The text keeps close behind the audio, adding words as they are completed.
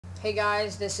Hey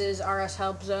guys, this is RS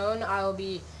Help Zone. I will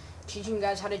be teaching you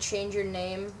guys how to change your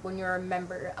name when you're a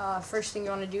member. First thing you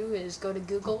want to do is go to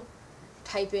Google,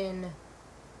 type in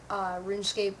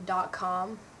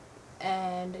Runescape.com,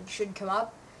 and it should come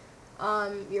up.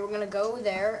 You're going to go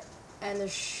there,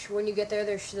 and when you get there,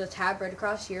 there's a tab right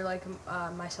across here, like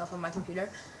myself on my computer.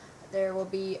 There will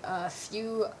be a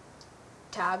few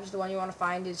tabs. The one you want to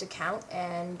find is Account,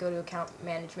 and go to Account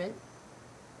Management.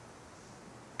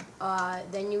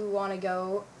 Then you want to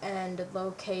go and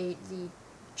locate the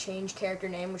change character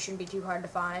name, which shouldn't be too hard to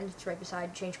find. It's right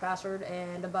beside change password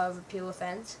and above appeal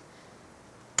offense.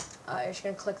 You're just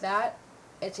going to click that.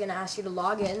 It's going to ask you to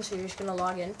log in, so you're just going to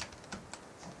log in.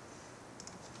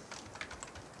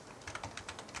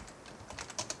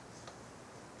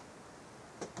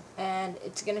 And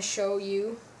it's going to show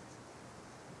you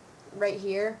right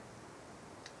here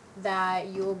that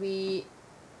you'll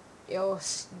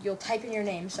type in your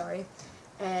name,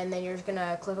 and then you're just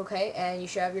gonna click OK, and you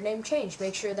should have your name changed.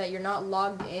 Make sure that you're not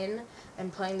logged in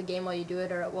and playing the game while you do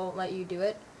it, or it won't let you do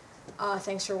it.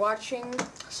 Thanks for watching.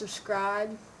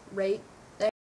 Subscribe, rate.